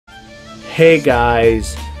Hey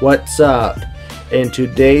guys, what's up? In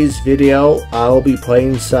today's video, I'll be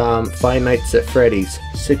playing some Five Nights at Freddy's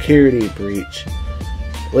Security Breach.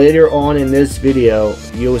 Later on in this video,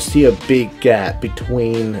 you'll see a big gap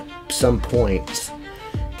between some points.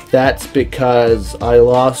 That's because I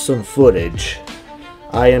lost some footage.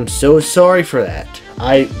 I am so sorry for that.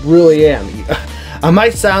 I really am. I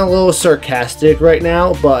might sound a little sarcastic right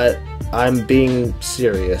now, but I'm being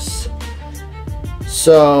serious.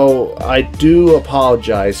 So, I do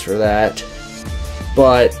apologize for that,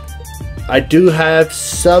 but I do have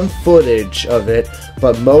some footage of it,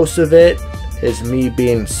 but most of it is me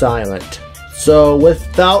being silent. So,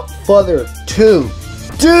 without further ado,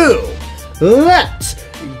 let's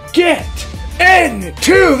get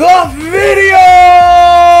into the video!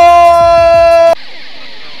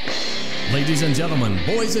 Ladies and gentlemen,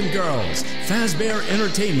 boys and girls, Fazbear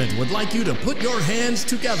Entertainment would like you to put your hands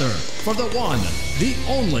together for the one, the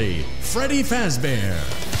only, Freddy Fazbear.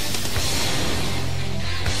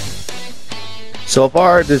 So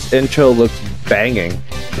far, this intro looks banging.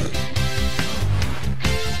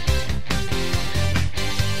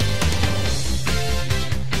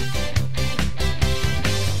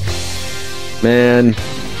 Man,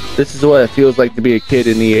 this is what it feels like to be a kid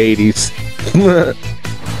in the 80s.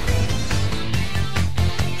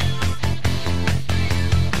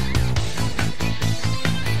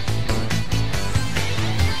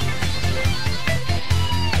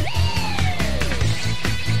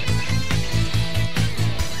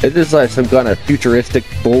 It is like some kind of futuristic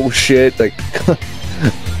bullshit, like,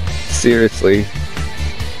 seriously.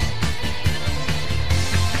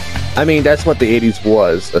 I mean, that's what the 80s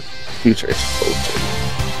was, a futuristic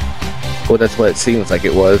bullshit. Well, that's what it seems like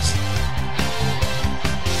it was.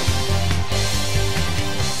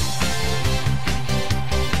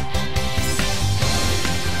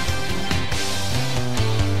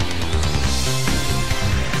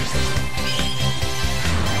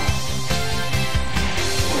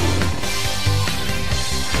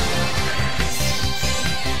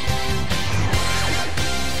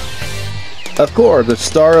 Of course, the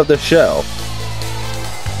star of the show.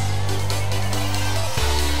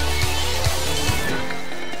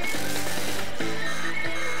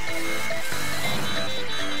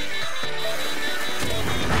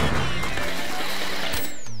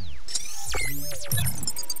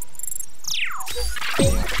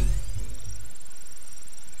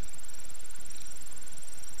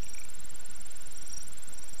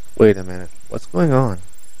 Wait a minute, what's going on?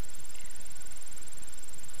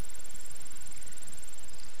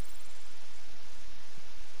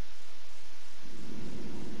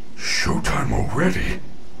 Showtime already?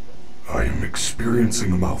 I am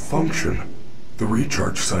experiencing a malfunction. The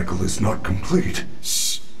recharge cycle is not complete.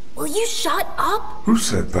 Shh! Will you shut up? Who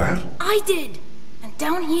said that? I did! And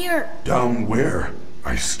down here. Down where?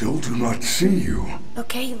 I still do not see you.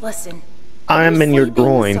 Okay, listen. I'm in your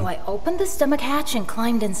groin. So I opened the stomach hatch and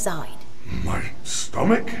climbed inside. My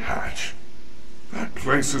stomach hatch? That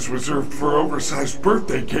place is reserved for oversized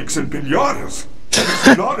birthday cakes and piñatas.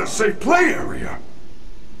 It's not a safe play area.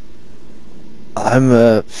 I'm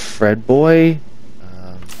a Fred boy,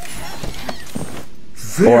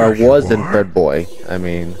 or I wasn't Fred boy, I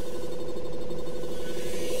mean.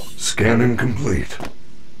 Scanning complete.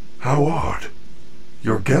 How odd.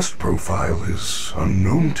 Your guest profile is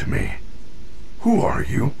unknown to me. Who are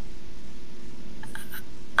you?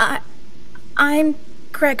 I'm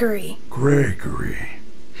Gregory. Gregory.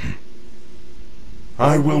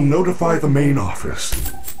 I will notify the main office.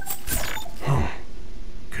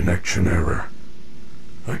 Connection error.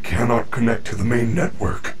 I cannot connect to the main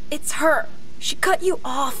network. It's her. She cut you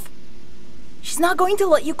off. She's not going to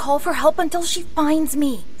let you call for help until she finds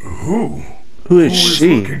me. Who? Who is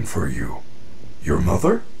she? Looking for you? Your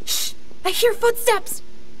mother? Shh! I hear footsteps!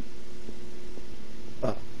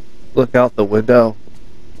 Look out the window.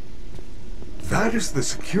 That is the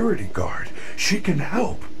security guard. She can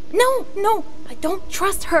help. No, I don't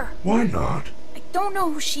trust her. Why not? I don't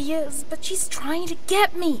know who she is, but she's trying to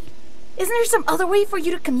get me. Isn't there some other way for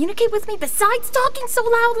you to communicate with me besides talking so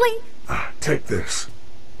loudly? Take this.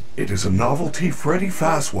 It is a novelty Freddy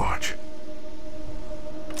Fazwatch.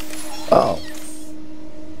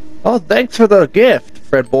 Oh, thanks for the gift,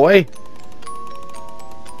 Fred boy.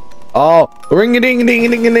 Oh,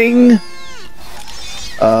 ring-a-ding-a-ding-a-ding-a-ding.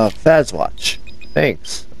 Fazwatch.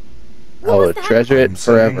 Thanks. I will treasure it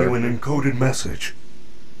forever. I'm sending you an encoded message.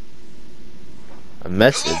 A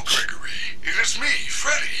message? Hello, Gregory. It is me,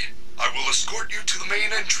 Freddy. I will escort you to the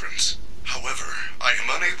main entrance. However, I am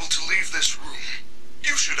unable to leave this room.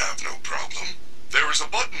 You should have no problem. There is a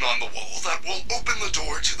button on the wall that will open the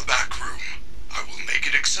door to the back room. I I will make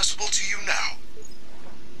it accessible to you now.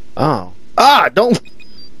 Oh. Ah, don't...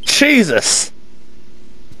 Jesus!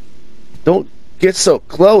 Don't get so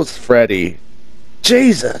close, Freddy.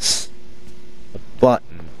 Jesus! A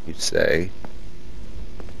button, you say?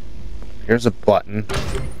 Here's a button.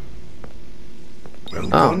 Well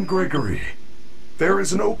done, Gregory. There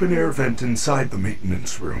is an open-air vent inside the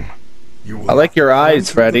maintenance room. You will I like your climb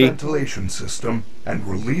eyes, through Freddy. the ventilation system and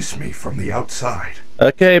release me from the outside.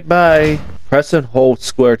 Okay, bye. Press and hold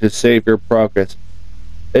square to save your progress.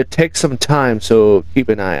 It takes some time, so keep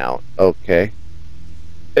an eye out. Okay.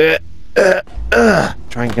 Try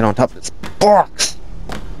and get on top of this box.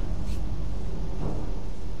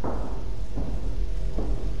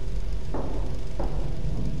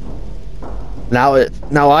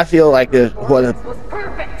 Now I feel like it was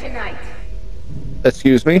perfect tonight.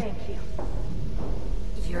 Excuse me? Thank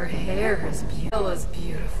you. Your hair is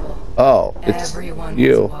beautiful. Oh, it's Everyone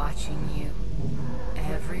you. was watching you.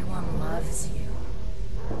 Everyone loves you.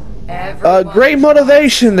 Great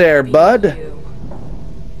motivation there, bud.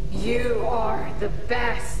 You are the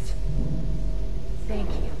best. Thank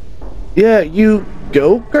you. Yeah, you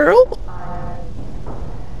go, girl?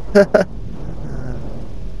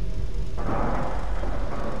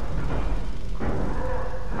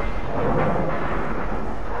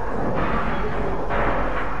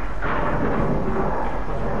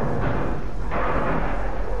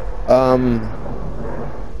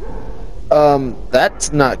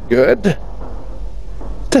 That's not good.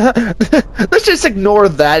 Let's just ignore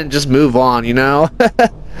that and just move on, you know?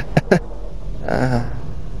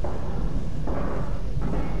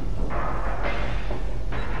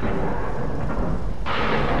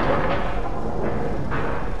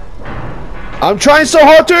 I'm trying so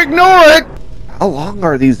hard to ignore it! How long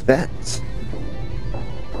are these vents?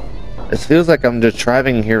 It feels like I'm just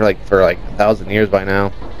driving here like for like 1,000 years by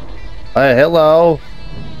now. Hello,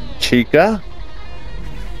 Chica?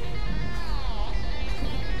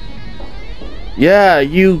 Yeah,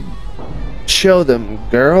 you show them,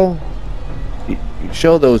 girl. You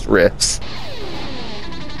show those riffs.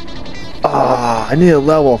 Ah, I need a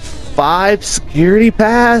level 5 security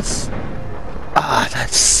pass? Ah, that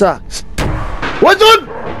sucks. What the?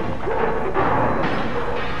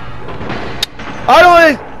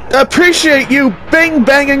 I don't appreciate you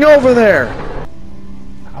bang-banging over there.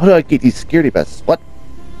 How do I get these security passes? What?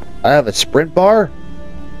 I have a sprint bar?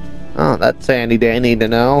 Oh, that's handy dandy to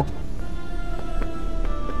know.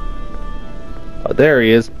 Oh, there he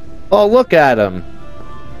is. Oh, look at him.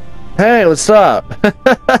 Hey, what's up?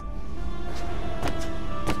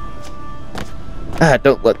 Ah,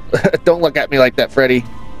 don't look at me like that, Freddy.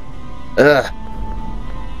 Ugh.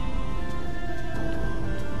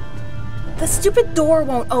 The stupid door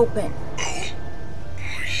won't open. Oh,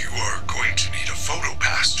 you are going to need a photo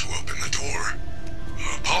pass to open the door.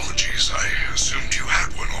 Apologies, I assumed you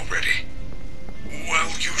had one already. Well,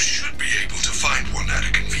 you should be able to find one at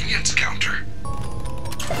a convenience counter.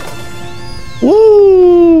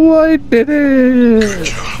 Woo! I did Good it!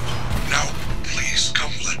 job. Now, please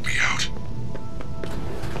come let me out.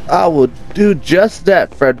 I will do just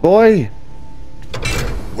that, Fred boy.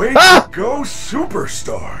 Way to go,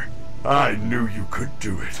 superstar! I knew you could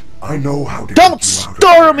do it. I know how to Don't get you out of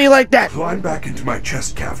startle here. me like that! Climb back into my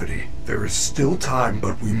chest cavity. There is still time,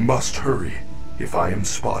 but we must hurry. If I am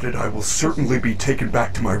spotted, I will certainly be taken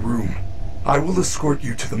back to my room. I will escort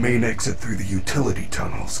you to the main exit through the utility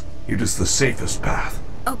tunnels. It is the safest path.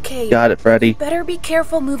 Okay. Got it, Freddy. Better be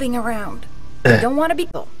careful moving around. I don't want to be...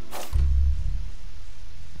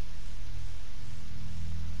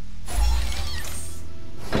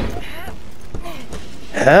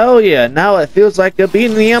 Hell yeah, now it feels like a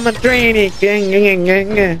being the training.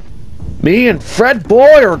 Me and Fred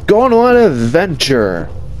boy are going on an adventure.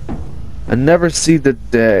 I never see the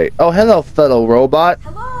day. Oh, hello, fellow robot.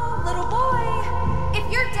 Hello, little boy.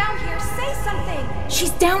 If you're down here, say something.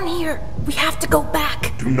 She's down here. We have to go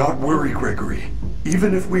back. Do not worry, Gregory.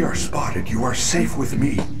 Even if we are spotted, you are safe with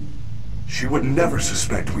me. She would never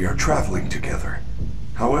suspect we are traveling together.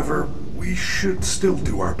 However, we should still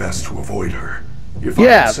do our best to avoid her. If I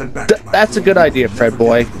am sent back to my that's a room, good we will idea, never Fred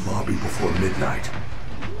boy. get to the lobby before midnight.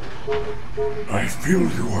 I feel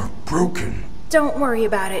you are broken. Don't worry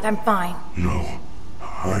about it. I'm fine. No,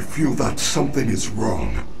 I feel that something is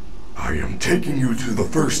wrong. I am taking you to the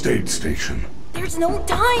first aid station. There's no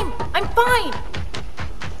time. I'm fine.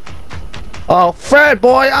 Oh, Fred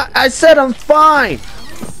boy, I said I'm fine.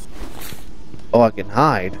 Oh, I can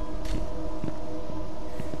hide.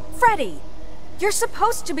 Freddy, you're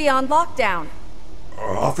supposed to be on lockdown.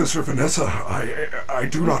 Officer Vanessa, I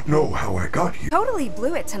do not know how I got here. Totally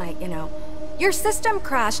blew it tonight, you know. Your system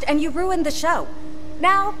crashed and you ruined the show.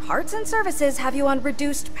 Now, parts and services have you on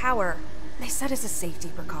reduced power. They said as a safety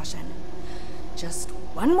precaution. Just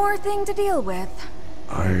one more thing to deal with.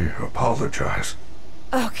 I apologize.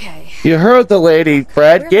 Okay. You heard the lady,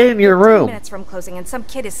 Fred. Get in your 15 room. minutes from closing and some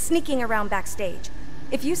kid is sneaking around backstage.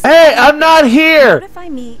 If you Hey, I'm not here! notify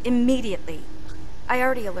me immediately. I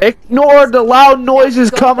already alerted you. Ignore the loud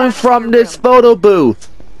noises Go coming back to from your this room. photo booth.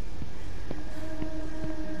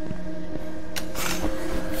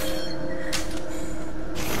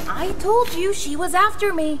 I told you she was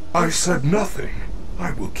after me. I said nothing.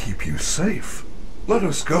 I will keep you safe. Let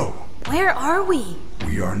us go. Where are we?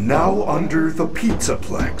 We are now under the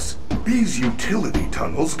Pizzaplex. These utility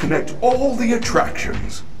tunnels connect all the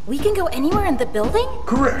attractions. We can go anywhere in the building?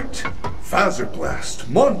 Correct. Fazerblast,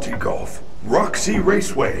 Monte Golf, Roxy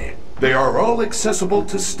Raceway. They are all accessible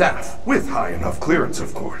to staff, with high enough clearance,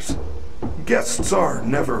 of course. Guests are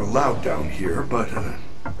never allowed down here, but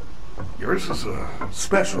yours is a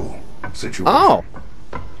special situation. Oh.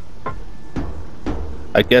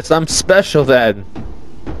 I guess I'm special then.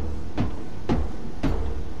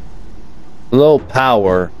 Low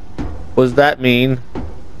power. What does that mean?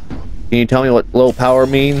 Can you tell me what low power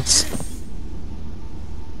means?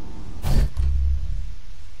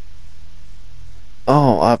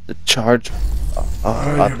 Oh, I have to charge.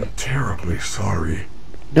 I am terribly sorry.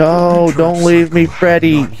 No, The don't leave me, cycle had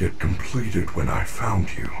Freddy. not yet completed when I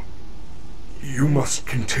found you. You must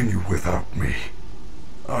continue without me.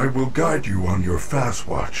 I will guide you on your fast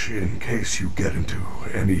watch in case you get into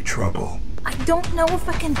any trouble. I don't know if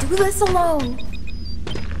I can do this alone.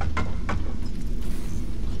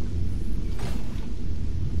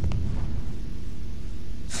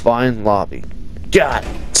 Fine lobby. Got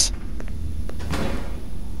it.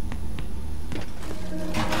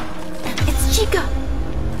 It's Chica.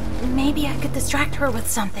 Maybe I could distract her with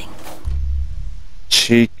something.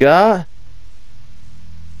 Chica?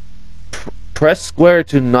 Press square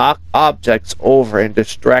to knock objects over and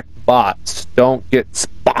distract bots. Don't get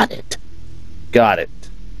spotted. Got it.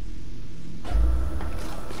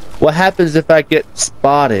 What happens if I get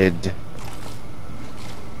spotted?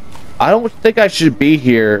 I don't think I should be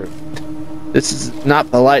here. This is not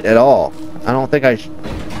polite at all. I don't think I should.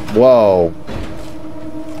 Whoa.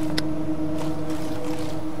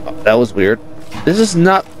 Oh, that was weird. This is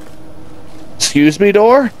not. Excuse me,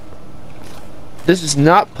 door? This is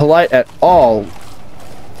not polite at all.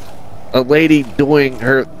 A lady doing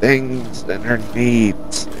her things and her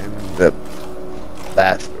needs in the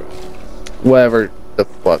bathroom. Whatever the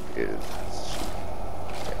fuck is.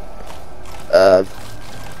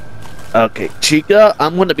 Okay, Chica,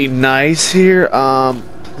 I'm gonna be nice here.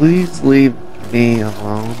 Please leave me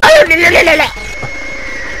alone.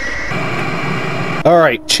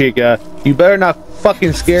 Alright, Chica. You better not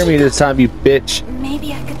fucking scare me this time, you bitch.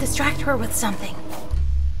 Maybe I could distract her with something.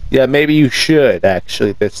 Yeah, maybe you should,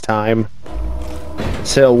 actually, this time.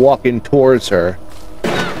 Instead of walking towards her.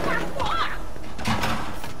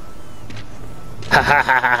 Ha ha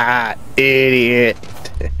ha ha ha! Idiot!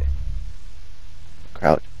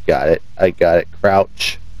 Crouch. Got it. I got it.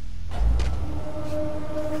 Crouch.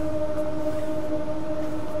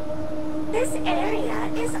 This area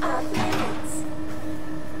is off limits.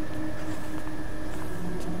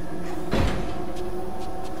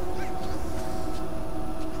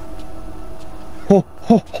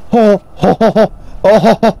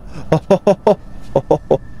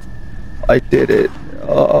 I did it.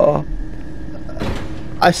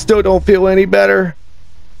 I still don't feel any better.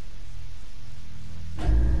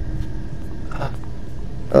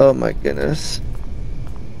 Oh my goodness.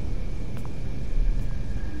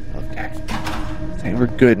 Okay. I think we're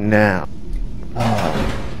good now.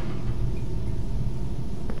 Oh.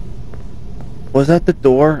 Was that the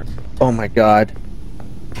door? Oh my god.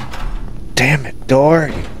 Damn it, door.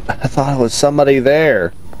 I thought it was somebody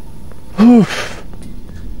there. Whew.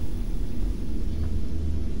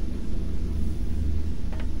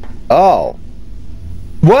 Oh.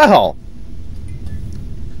 Well.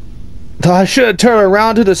 I should have turned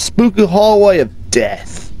around to the spooky hallway of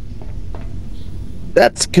death.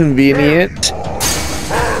 That's convenient.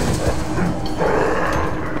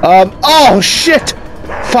 Oh shit!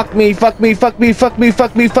 Fuck me, fuck me, fuck me, fuck me,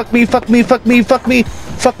 fuck me, fuck me, fuck me, fuck me, fuck me,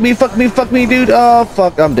 fuck me, fuck me, fuck me, dude. Oh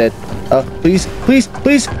fuck, I'm dead. Please, please,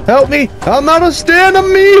 please, help me! I'm not a stand of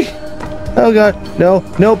me! Oh god, no,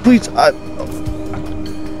 no, please,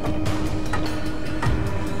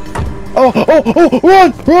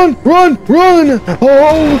 run!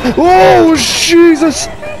 Oh, Jesus!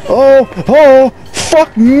 Oh,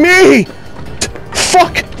 fuck me!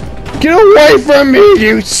 Fuck! Get away from me,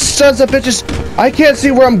 you sons of bitches! I can't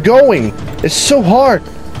see where I'm going. It's so hard.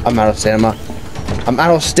 I'm out of stamina. I'm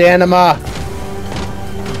out of stamina.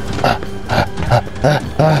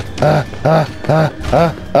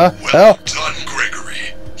 Well done,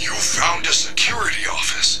 Gregory. You found a security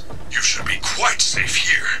office. You should be quite safe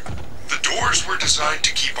here. The doors were designed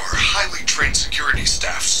to keep our highly trained security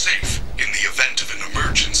staff safe in the event of an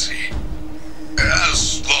emergency.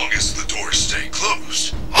 As long as the doors stay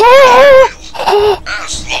closed. As long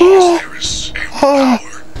as there is ample power.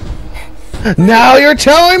 Now you're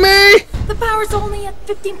telling me? The power's only at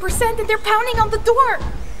 15% and they're pounding on the door.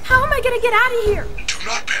 How am I gonna get out of here? Do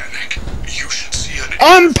not panic. You should see an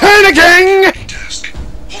I'm panicking! desk.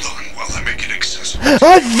 Hold on while I make it accessible.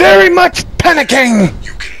 I'm very much panicking!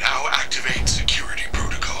 You can now activate security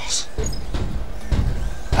protocols.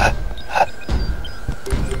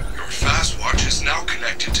 Your Fastwatch is now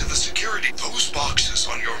connected to the security. Those boxes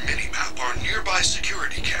on your minimap are nearby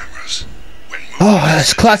security cameras. When Oh,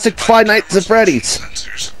 that's classic Five Nights at Freddy's.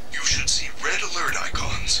 Sensors, you should see red alert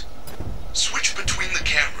icons. Switch between the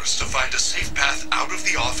cameras to find a safe path out of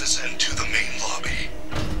the office and to the main lobby.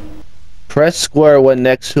 Press square when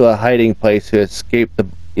next to a hiding place to escape the...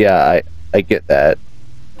 Yeah, I get that.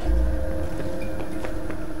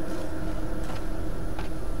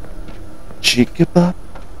 Chickabop.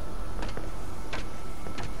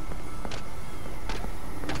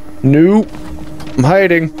 Nope. I'm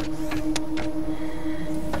hiding.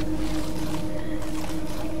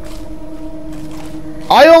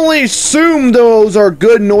 I only assume those are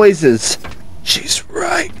good noises. She's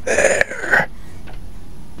right there.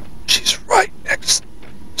 She's right next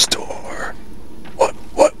door.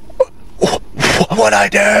 What I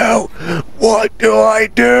do? What do I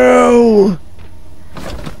do?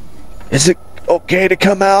 Is it okay to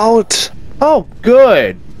come out? Oh,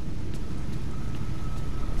 good.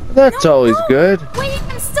 That's always good. Wait,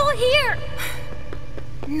 I'm still here.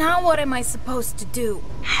 Now what am I supposed to do?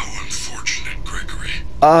 How unfortunate, Gregory.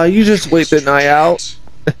 You just wait the night out.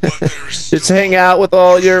 Just hang out with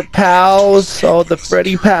all your pals, all the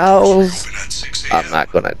Freddy pals. I'm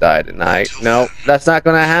not gonna die tonight. No, that's not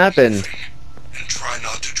gonna happen. And try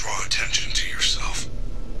not to draw attention to yourself.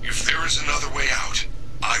 If there is another way out,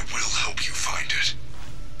 I will help you find it.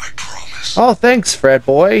 I promise. Oh, thanks, Fred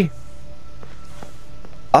boy.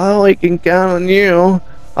 I only can count on you.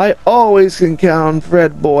 I always can count on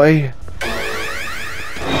Fred boy.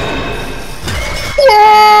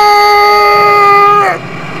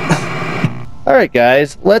 Alright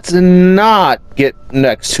guys, let's not get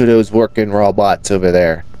next to those working robots over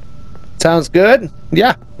there. Sounds good?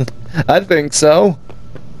 Yeah, I think so.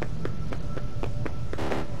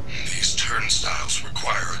 These turnstiles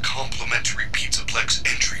require a complimentary Pizzaplex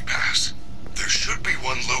entry pass. There should be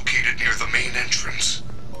one located near the main entrance.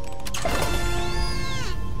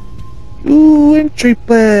 Ooh, entry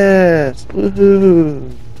pass!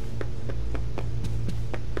 Woohoo!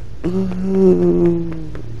 Ooh.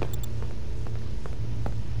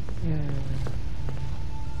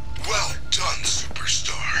 Well done,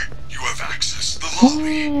 superstar. You have accessed the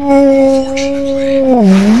lobby. Unfortunately,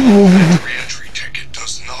 the re-entry ticket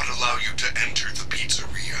does not allow you to enter the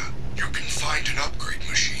pizzeria. You can find an upgrade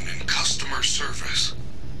machine in customer service.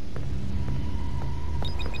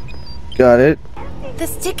 Got it.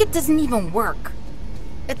 This ticket doesn't even work.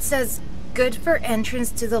 It says, good for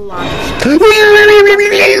entrance to the lobby.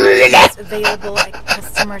 It's available at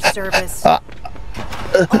customer service.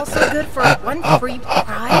 Also good for one free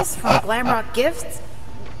prize from Glamrock Gifts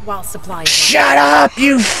while supplies. Shut up,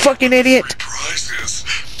 you fucking idiot! Prizes.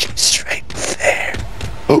 Straight there.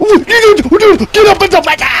 Get up and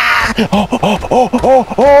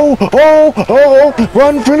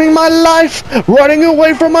run for my life! Running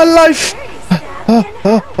away from my life!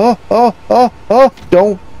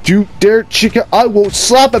 Don't you dare, chica! I will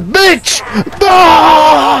slap a bitch!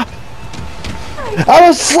 Ah! I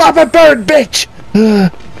will slap a bird, bitch!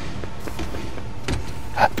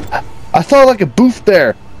 I saw like a booth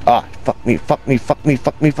there. Ah, fuck me, fuck me, fuck me,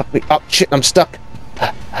 fuck me, fuck me. Oh shit, I'm stuck.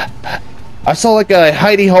 I saw like a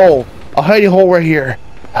hidey hole right here.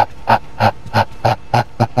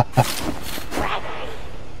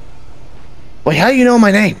 Wait, how do you know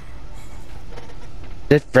my name?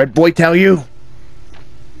 Did Fred Boy tell you?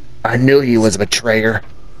 I knew he was a betrayer.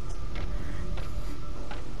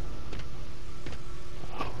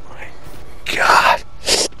 Oh my god.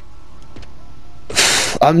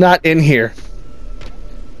 I'm not in here.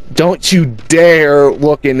 Don't you dare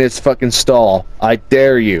look in this fucking stall. I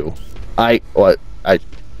dare you.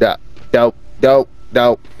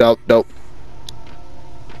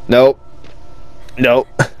 Nope.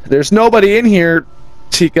 There's nobody in here,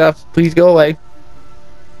 Chica. Please go away.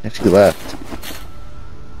 And she left.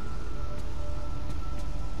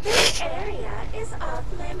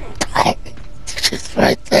 She's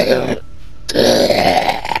right there.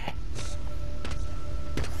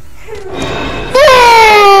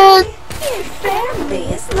 Your family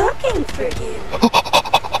is looking for you.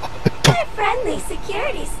 They're friendly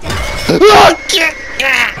security staff.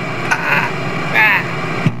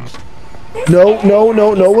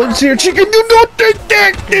 No one's here. Chicken, do not take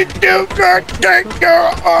that.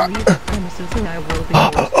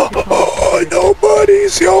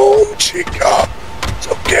 Nobody's home, Chica. It's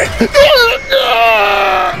okay.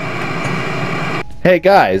 Hey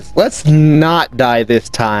guys, let's not die this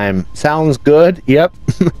time. Sounds good? Yep.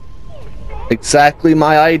 Exactly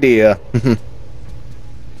my idea.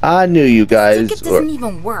 I knew you guys. This ticket doesn't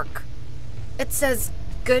even work. It says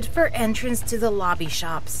good for entrance to the lobby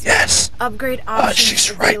shops. Yes. Upgrade options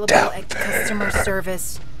she's available right down at there. customer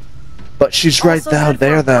service. But she's right Also down good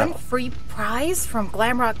there, for though. one free prize from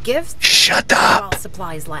Glamrock Gifts. Shut up. While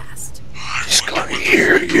supplies last. She's gonna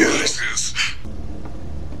hear you.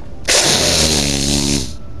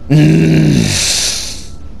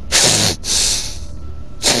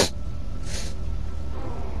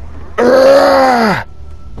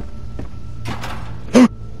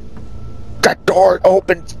 That door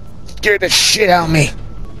open. Scared the shit out of me.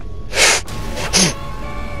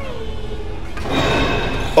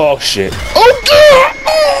 Oh shit. Oh god!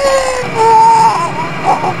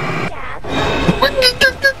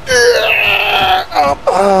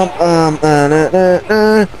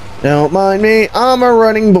 Don't mind me. I'm a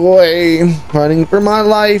running boy, running for my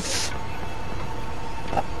life.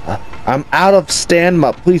 I'm out of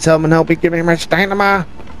stamina. Please someone help me. Give me my stamina.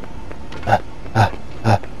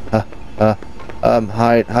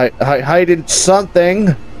 Hide in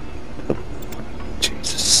something.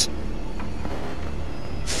 Jesus.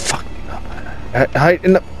 Fuck. Hide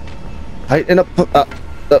in the.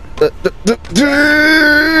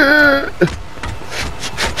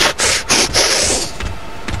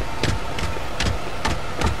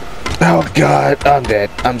 Oh god, I'm dead.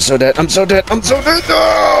 I'm so dead. I'm so dead. I'm so dead.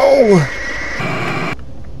 No!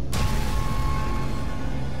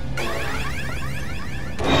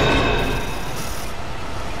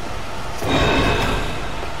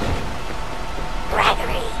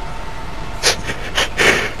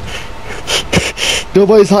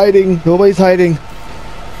 Nobody's hiding. Nobody's hiding.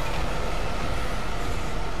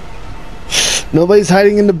 Nobody's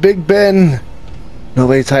hiding in the Big Ben.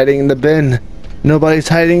 Nobody's hiding in the bin. Nobody's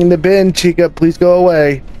hiding in the bin. Chica, please go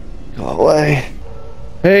away. Go away.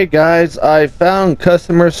 Hey guys, I found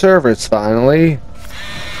customer service finally.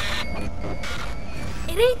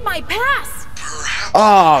 It ain't my pass.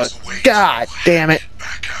 Oh, god damn it.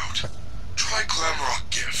 Back out. Try Glamrock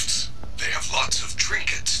Gifts. They have lots of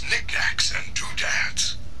trinkets, knickknacks, and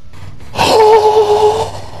doodads.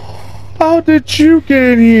 How did you get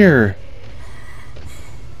in here?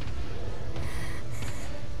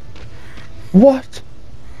 What?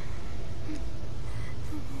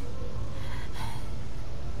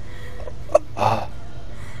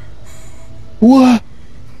 What?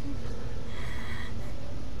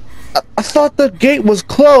 I thought the gate was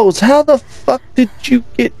closed. How the fuck did you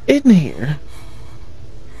get in here?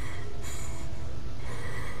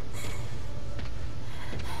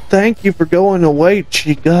 Thank you for going away,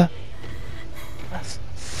 Chica.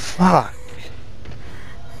 Fuck.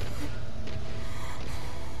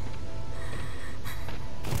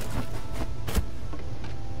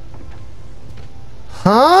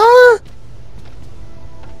 Huh?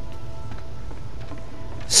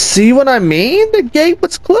 See what I mean? The gate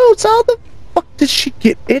was closed. How the fuck did she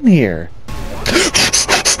get in here?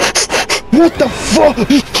 What the fuck?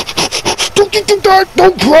 Don't get to that!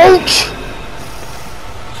 Don't crouch!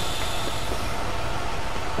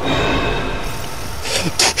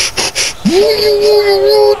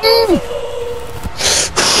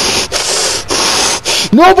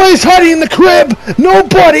 Nobody's hiding in the crib!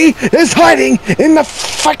 Nobody is hiding in the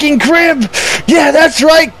fucking crib! Yeah, that's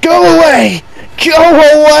right! Go away! Go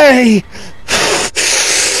away!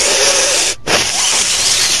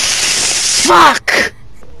 Fuck!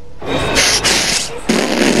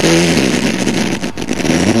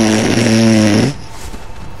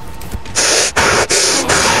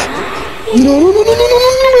 No.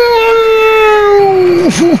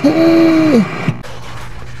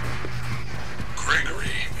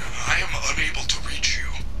 Gregory, I am unable to reach you.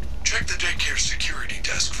 Check the daycare security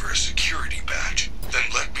desk for a security badge, then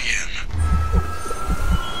let me in.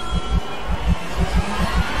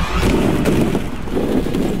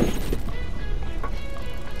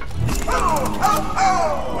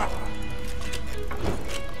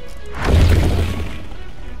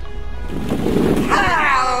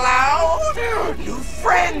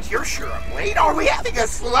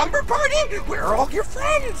 slumber party? Where are all your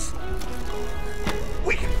friends?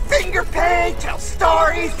 We can finger paint, tell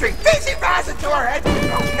stories, drink fizzy fast into our heads.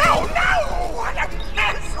 No, no, no! What a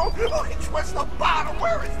mess! Oh, which was the bottom?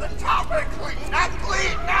 Where is the top? Clean up,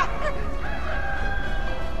 clean up!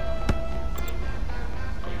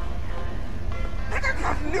 I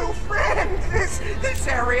got new friends. This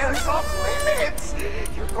area is off limits.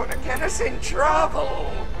 You're gonna get us in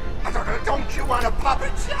trouble. Don't you want a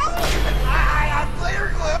puppet show? I'm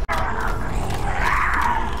clear.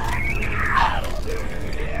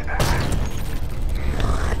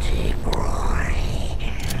 Naughty boy.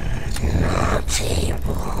 Naughty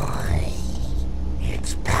boy.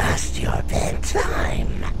 It's past your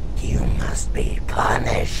bedtime. You must be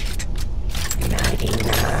punished.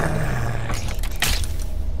 Nighty-night.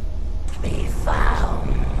 Be found.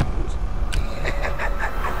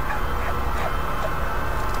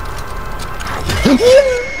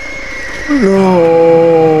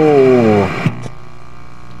 No!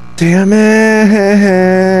 Damn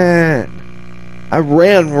it! I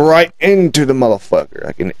ran right into the motherfucker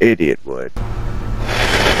like an idiot would.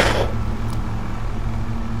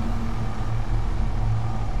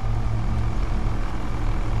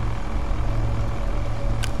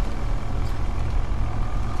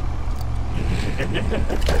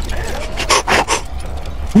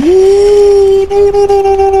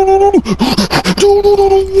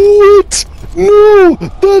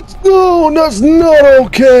 What? No, that's not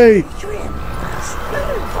okay.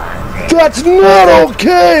 That's not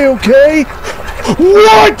okay, okay?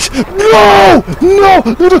 What? No, no,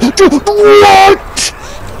 what?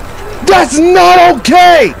 That's not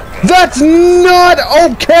okay. That's not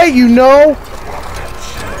okay, you know?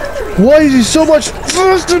 Why is he so much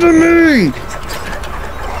faster than me?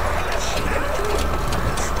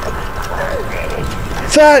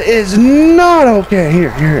 That is not okay.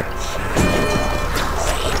 Here.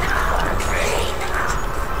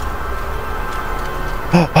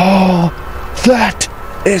 Oh, that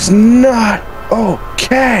is not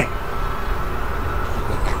okay.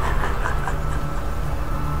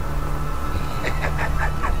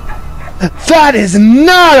 That is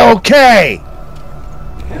not okay.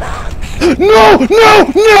 No,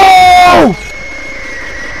 no, no!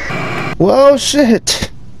 Well,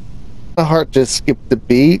 shit. My heart just skipped the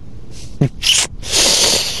beat.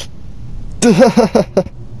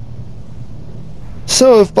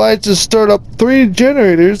 So if I just start up 3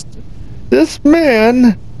 generators, this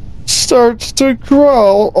man starts to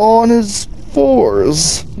crawl on his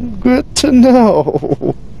 4s. Good to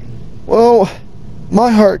know. Well, my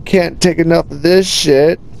heart can't take enough of this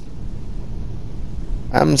shit.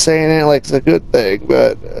 I'm saying it like it's a good thing,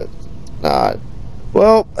 but it's not.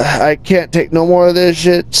 Well, I can't take no more of this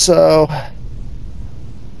shit, so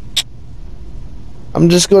I'm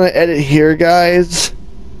just gonna edit here, guys.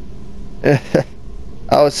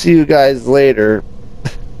 I'll see you guys later.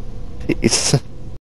 Peace.